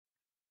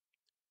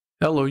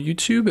Hello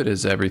YouTube, it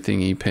is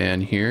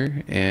EverythingEpan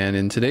here, and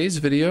in today's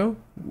video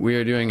we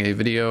are doing a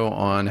video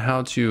on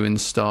how to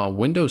install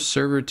Windows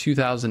Server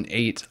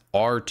 2008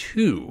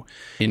 R2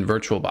 in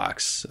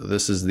VirtualBox.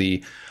 This is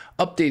the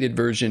updated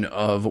version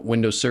of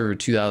Windows Server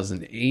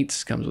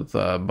 2008. Comes with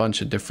a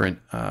bunch of different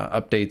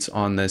updates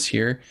on this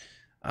here.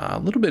 A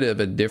little bit of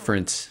a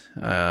different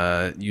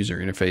user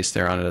interface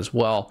there on it as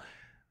well,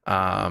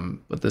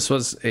 but this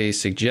was a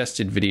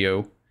suggested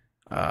video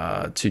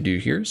to do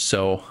here,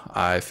 so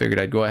I figured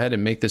I'd go ahead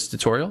and make this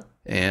tutorial.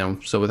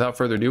 And so without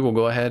further ado, we'll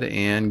go ahead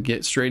and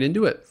get straight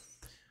into it.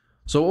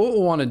 So what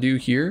we'll want to do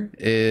here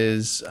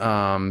is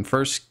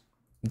first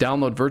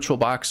download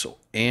VirtualBox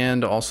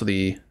and also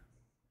the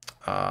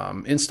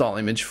install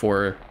image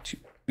for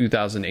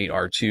 2008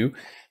 R2.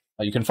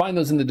 You can find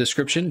those in the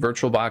description.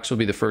 VirtualBox will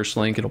be the first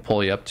link. It'll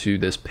pull you up to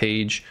this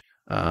page.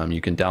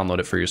 You can download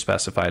it for your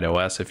specified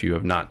OS if you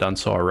have not done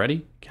so already.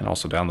 You can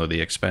also download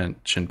the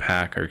expansion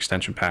pack or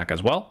extension pack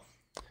as well.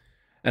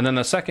 And then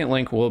the second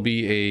link will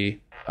be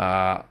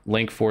a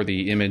link for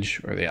the image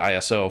or the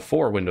ISO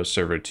for Windows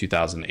Server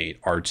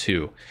 2008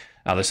 R2.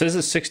 Now this is a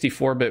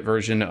 64-bit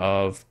version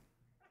of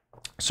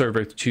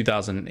Server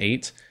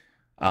 2008,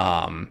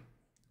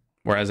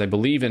 whereas I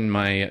believe in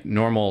my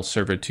normal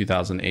Server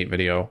 2008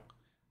 video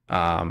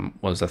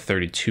was a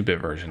 32-bit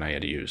version I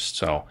had used.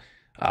 So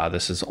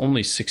this is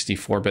only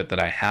 64-bit that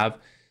I have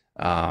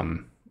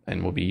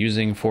and will be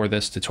using for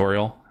this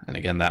tutorial. And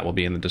again, that will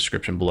be in the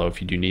description below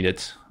if you do need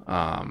it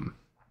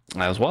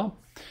as well.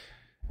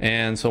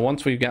 And so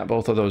once we've got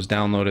both of those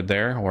downloaded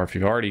there, or if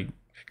you've already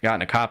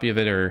gotten a copy of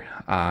it or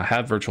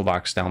have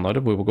VirtualBox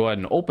downloaded, we will go ahead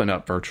and open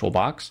up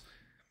VirtualBox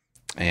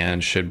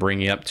and should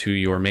bring you up to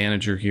your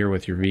manager here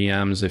with your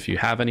VMs if you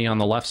have any on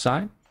the left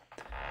side.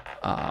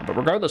 But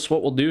regardless,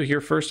 what we'll do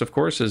here first, of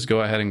course, is go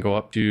ahead and go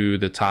up to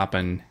the top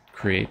and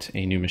create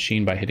a new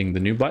machine by hitting the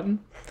new button.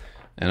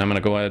 And I'm going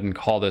to go ahead and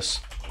call this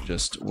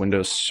just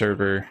Windows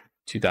Server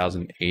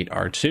 2008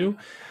 R2.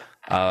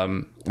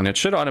 And it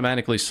should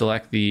automatically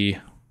select the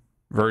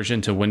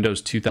version to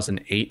Windows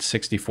 2008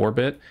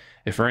 64-bit.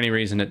 If for any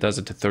reason it does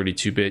it to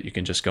 32-bit, you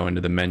can just go into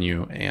the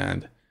menu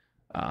and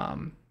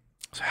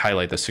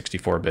highlight the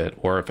 64-bit.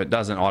 Or if it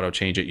doesn't auto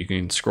change it, you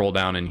can scroll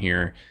down in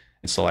here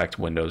and select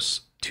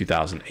Windows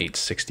 2008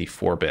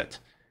 64-bit.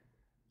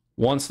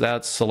 Once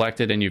that's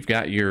selected and you've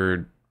got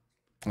your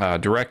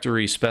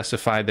directory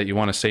specified that you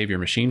want to save your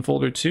machine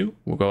folder to,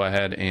 we'll go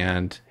ahead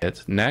and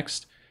hit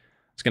next.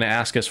 It's going to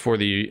ask us for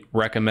the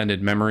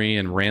recommended memory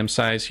and RAM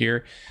size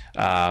here.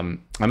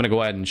 I'm going to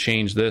go ahead and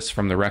change this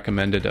from the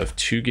recommended of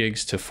 2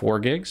 gigs to 4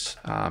 gigs.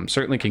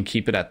 Certainly can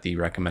keep it at the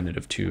recommended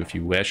of 2 if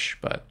you wish,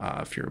 but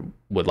if you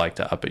would like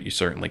to up it, you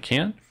certainly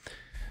can.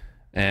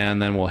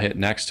 And then we'll hit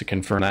next to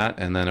confirm that.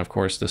 And then of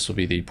course this will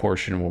be the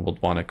portion where we'll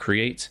want to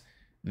create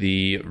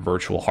the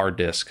virtual hard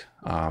disk.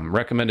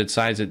 Recommended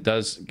size, it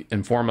does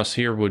inform us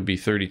here, would be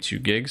 32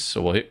 gigs.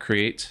 So we'll hit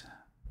create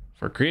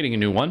for creating a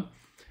new one.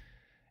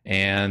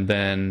 And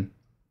then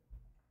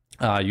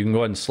you can go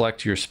ahead and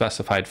select your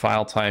specified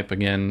file type.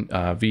 Again,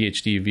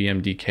 VHD,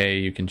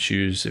 VMDK, you can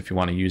choose if you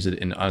want to use it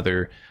in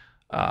other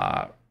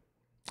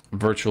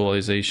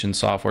virtualization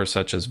software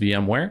such as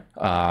VMware.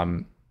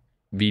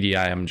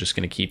 VDI, I'm just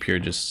going to keep here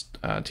just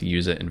to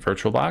use it in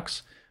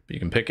VirtualBox. But you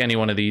can pick any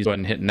one of these, go ahead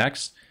and hit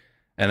next.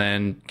 And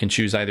then can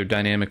choose either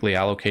dynamically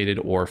allocated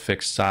or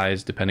fixed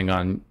size, depending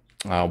on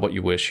what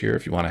you wish here.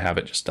 If you want to have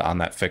it just on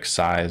that fixed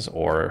size,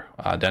 or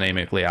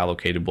dynamically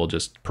allocated will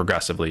just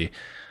progressively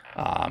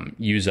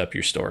use up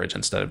your storage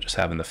instead of just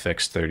having the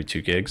fixed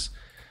 32 gigs.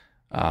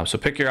 So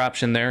pick your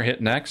option there,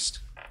 hit next,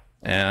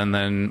 and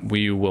then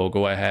we will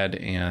go ahead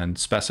and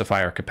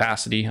specify our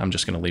capacity. I'm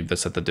just going to leave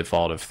this at the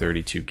default of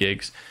 32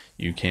 gigs.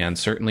 You can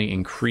certainly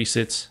increase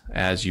it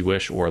as you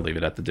wish or leave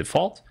it at the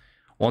default.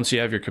 Once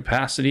you have your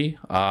capacity,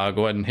 go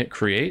ahead and hit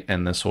create,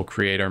 and this will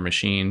create our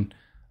machine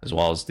as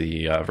well as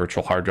the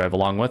virtual hard drive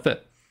along with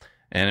it.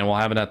 And it will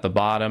have it at the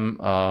bottom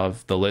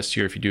of the list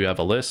here if you do have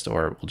a list,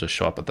 or it will just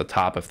show up at the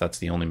top if that's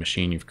the only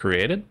machine you've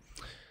created.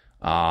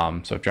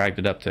 So I've dragged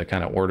it up to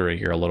kind of order it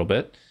here a little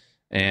bit.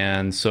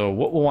 And so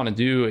what we'll want to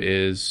do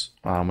is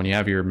when you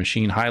have your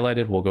machine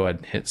highlighted, we'll go ahead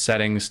and hit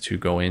settings to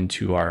go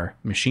into our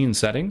machine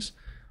settings.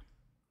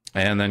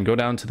 And then go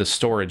down to the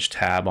storage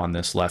tab on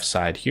this left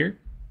side here.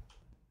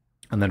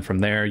 And then from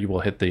there, you will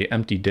hit the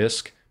empty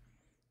disk.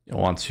 You'll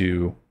want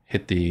to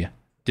hit the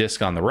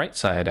disk on the right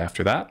side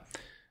after that.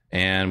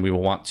 And we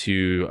will want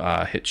to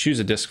hit choose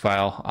a disk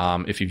file.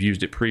 If you've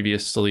used it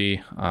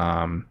previously,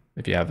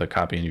 if you have the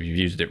copy and you've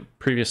used it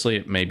previously,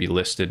 it may be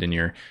listed in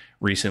your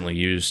recently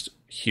used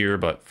here,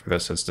 but for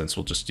this instance,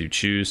 we'll just do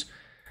choose.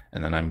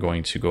 And then I'm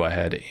going to go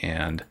ahead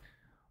and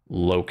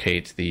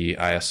locate the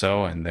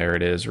ISO, and there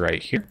it is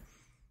right here.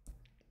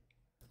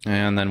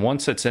 And then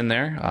once it's in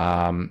there,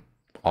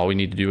 all we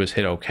need to do is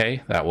hit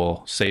OK. That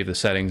will save the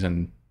settings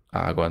and go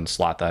ahead and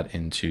slot that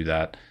into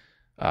that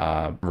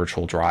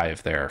virtual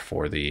drive there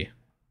for the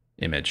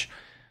image.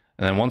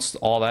 And then once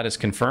all that is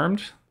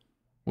confirmed,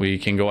 we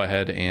can go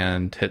ahead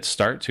and hit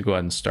start to go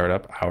ahead and start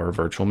up our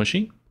virtual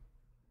machine.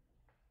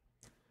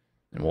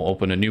 And we'll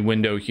open a new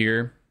window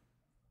here,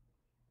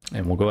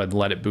 and we'll go ahead and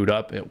let it boot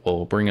up. It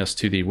will bring us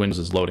to the Windows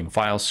is loading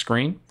files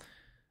screen,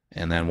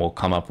 and then we'll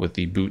come up with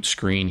the boot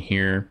screen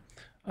here.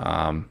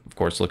 Of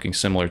course, looking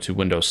similar to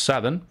Windows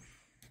 7.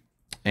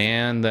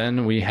 And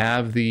then we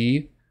have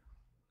the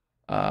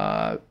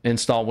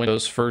install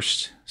Windows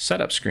first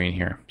setup screen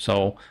here.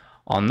 So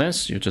on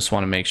this, you just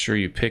want to make sure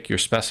you pick your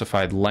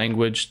specified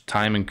language,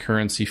 time and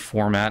currency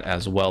format,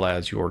 as well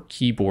as your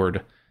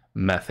keyboard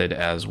method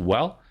as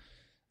well.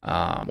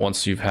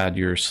 Once you've had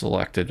your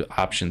selected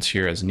options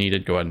here as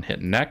needed, go ahead and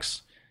hit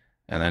next,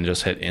 and then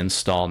just hit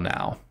install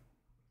now.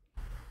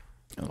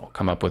 It'll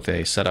come up with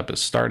a setup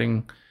as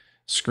starting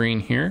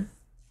screen here.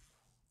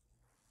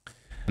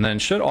 And then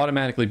should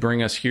automatically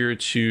bring us here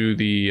to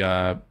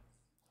the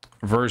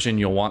version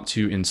you'll want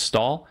to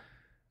install.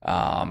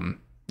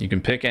 You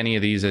can pick any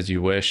of these as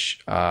you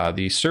wish.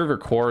 The server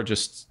core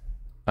just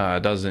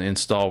does an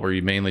install where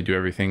you mainly do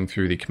everything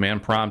through the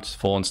command prompt.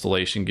 Full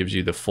installation gives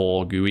you the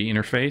full GUI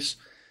interface.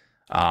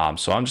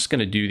 So I'm just going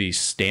to do the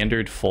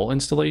standard full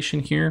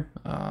installation here.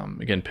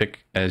 Again,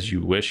 pick as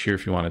you wish here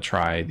if you want to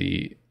try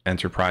the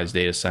enterprise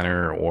data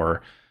center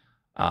or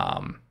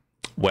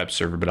web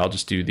server, but I'll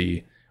just do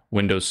the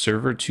Windows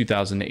Server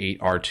 2008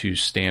 R2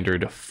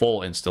 standard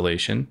full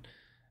installation,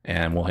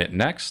 and we'll hit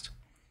next.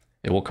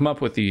 It will come up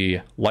with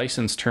the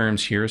license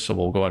terms here, so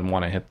we'll go ahead and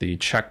want to hit the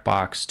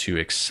checkbox to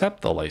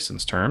accept the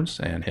license terms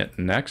and hit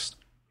next.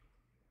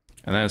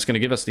 And then it's going to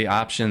give us the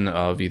option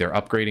of either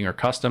upgrading or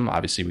custom.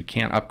 Obviously, we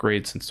can't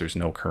upgrade since there's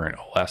no current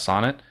OS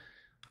on it.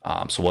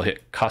 So we'll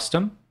hit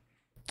custom.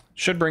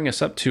 Should bring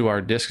us up to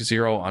our disk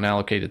 0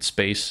 unallocated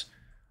space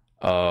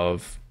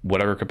of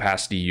whatever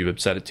capacity you have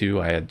set it to.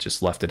 I had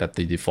just left it at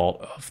the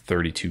default of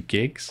 32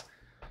 gigs.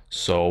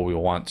 So we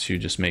want to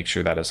just make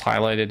sure that is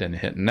highlighted and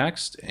hit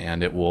next,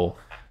 and it will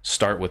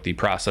start with the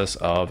process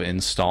of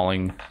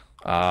installing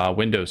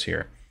Windows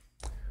here.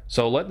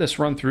 So let this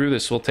run through.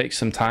 This will take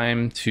some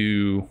time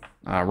to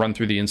run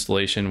through the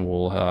installation.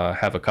 We'll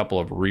have a couple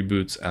of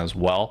reboots as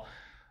well.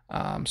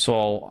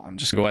 So I'm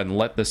just going to go ahead and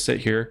let this sit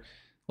here,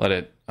 let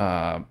it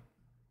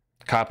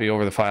copy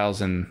over the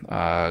files and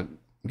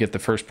get the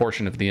first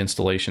portion of the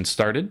installation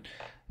started.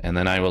 And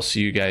then I will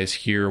see you guys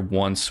here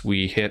once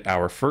we hit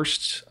our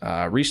first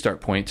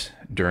restart point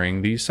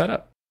during the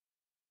setup.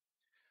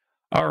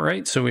 All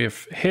right, so we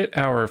have hit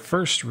our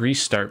first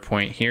restart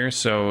point here.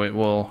 So it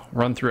will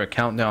run through a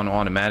countdown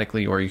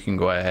automatically, or you can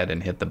go ahead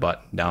and hit the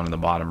button down in the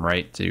bottom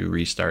right to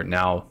restart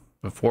now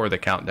before the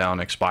countdown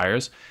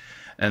expires.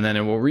 And then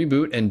it will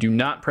reboot, and do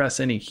not press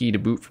any key to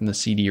boot from the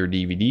CD or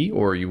DVD,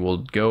 or you will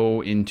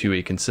go into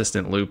a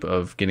consistent loop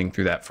of getting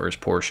through that first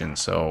portion.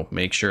 So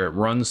make sure it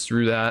runs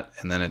through that,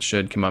 and then it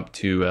should come up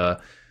to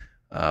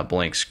a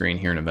blank screen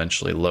here and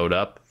eventually load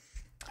up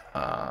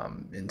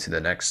into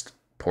the next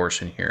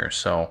portion here.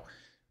 So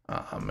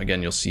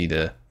again, you'll see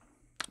the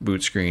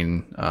boot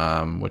screen,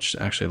 which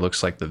actually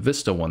looks like the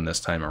Vista one this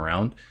time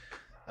around.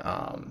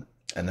 And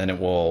then it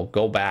will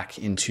go back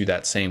into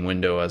that same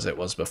window as it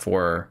was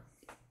before.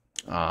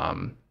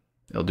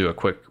 It'll do a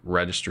quick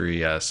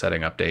registry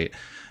setting update,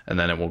 and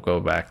then it will go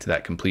back to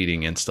that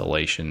completing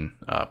installation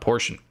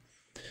portion.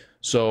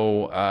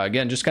 So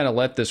again, just kind of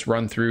let this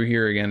run through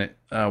here. Again, it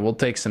will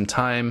take some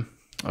time,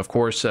 of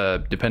course,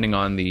 depending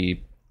on the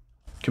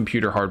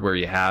computer hardware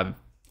you have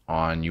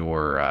on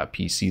your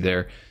PC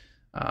there.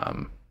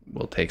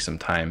 Will take some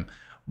time,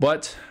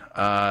 but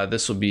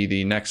this will be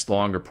the next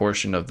longer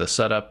portion of the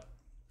setup,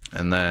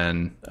 and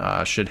then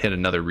should hit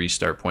another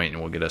restart point,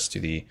 and will get us to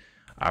the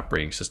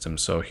operating system.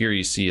 So here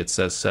you see it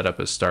says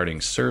setup as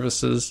starting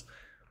services,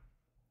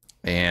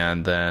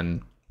 and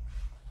then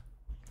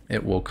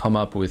it will come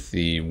up with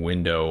the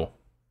window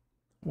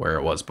where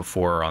it was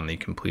before on the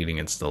completing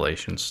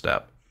installation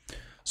step.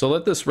 So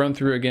let this run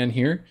through again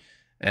here,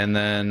 and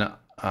then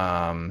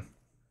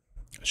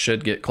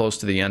should get close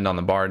to the end on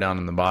the bar down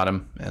in the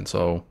bottom. And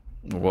so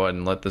we'll go ahead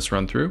and let this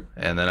run through,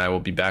 and then I will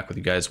be back with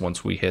you guys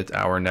once we hit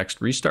our next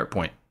restart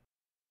point.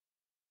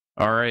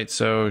 All right,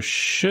 so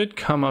should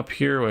come up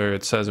here where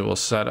it says it will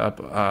set up,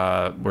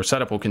 where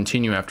setup will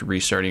continue after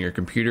restarting your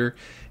computer.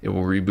 It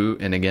will reboot,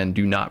 and again,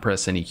 do not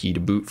press any key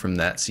to boot from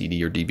that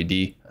CD or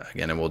DVD.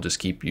 Again, it will just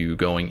keep you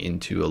going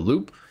into a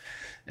loop,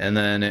 and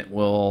then it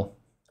will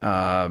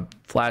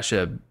flash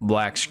a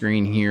black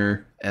screen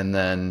here, and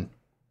then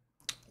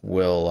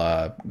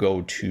we'll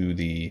go to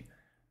the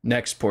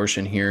next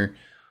portion here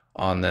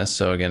on this.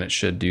 So again, it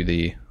should do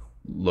the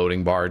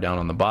loading bar down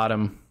on the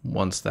bottom.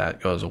 Once that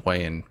goes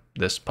away and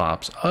this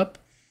pops up,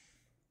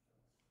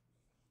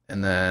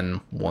 and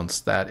then once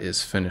that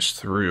is finished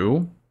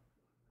through,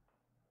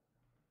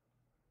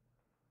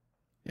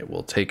 it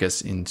will take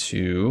us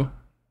into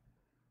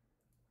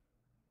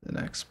the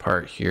next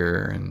part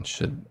here and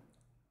should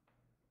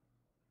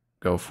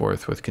go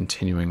forth with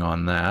continuing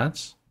on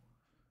that.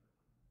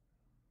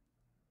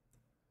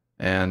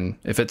 And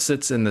if it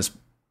sits in this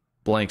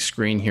blank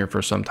screen here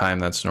for some time,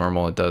 that's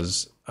normal. It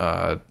does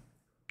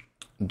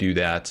do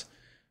that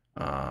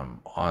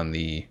on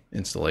the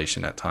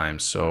installation at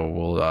times. So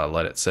we'll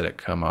let it sit, it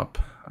come up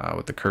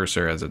with the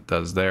cursor as it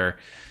does there.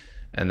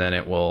 and then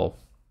it will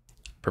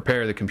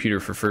prepare the computer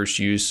for first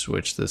use,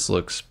 which this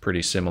looks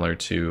pretty similar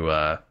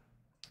to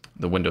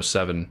the Windows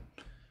 7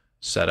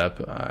 setup,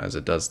 as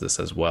it does this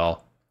as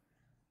well.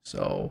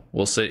 So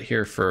we'll sit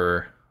here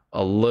for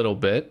a little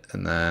bit,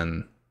 and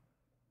then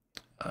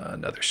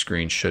another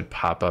screen should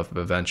pop up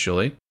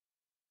eventually.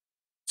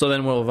 So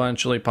then we'll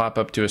eventually pop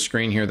up to a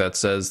screen here that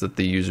says that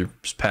the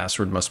user's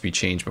password must be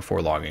changed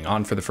before logging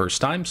on for the first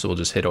time. So we'll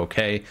just hit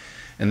OK.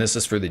 And this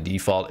is for the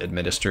default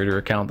administrator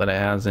account that it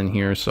has in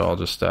here. So I'll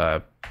just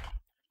throw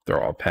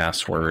a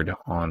password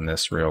on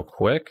this real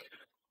quick.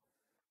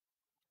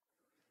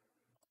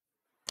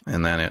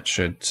 And then it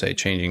should say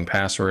changing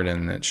password,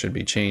 and it should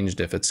be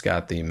changed if it's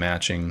got the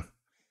matching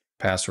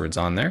passwords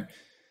on there.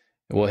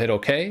 We'll hit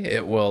OK.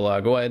 It will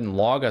go ahead and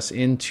log us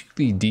into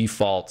the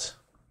default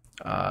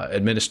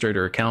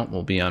administrator account.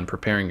 Will be on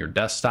preparing your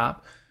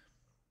desktop,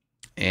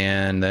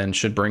 and then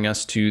should bring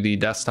us to the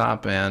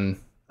desktop and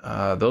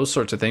those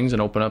sorts of things,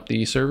 and open up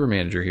the server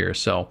manager here.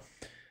 So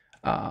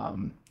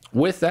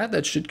with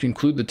that should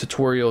conclude the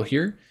tutorial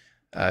here.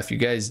 If you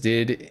guys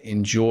did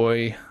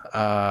enjoy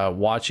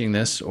watching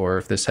this, or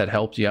if this had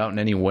helped you out in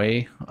any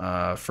way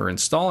for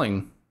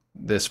installing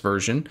this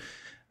version,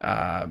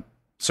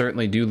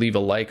 certainly do leave a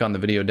like on the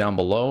video down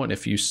below. And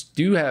if you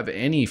do have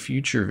any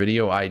future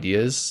video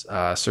ideas,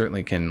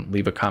 certainly can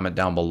leave a comment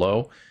down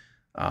below,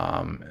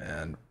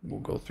 and we'll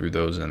go through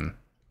those. And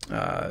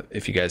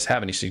if you guys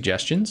have any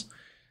suggestions,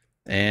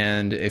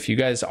 and if you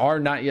guys are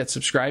not yet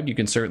subscribed, you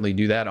can certainly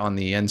do that on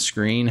the end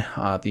screen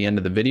at the end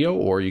of the video,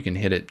 or you can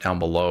hit it down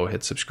below,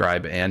 hit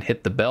subscribe, and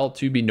hit the bell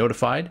to be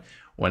notified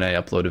when I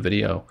upload a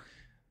video.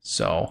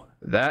 So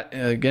that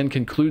again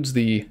concludes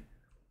the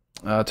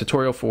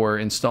tutorial for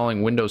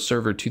installing Windows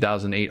Server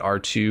 2008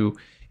 R2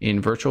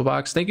 in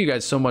VirtualBox. Thank you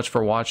guys so much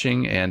for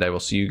watching, and I will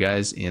see you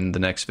guys in the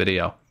next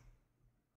video.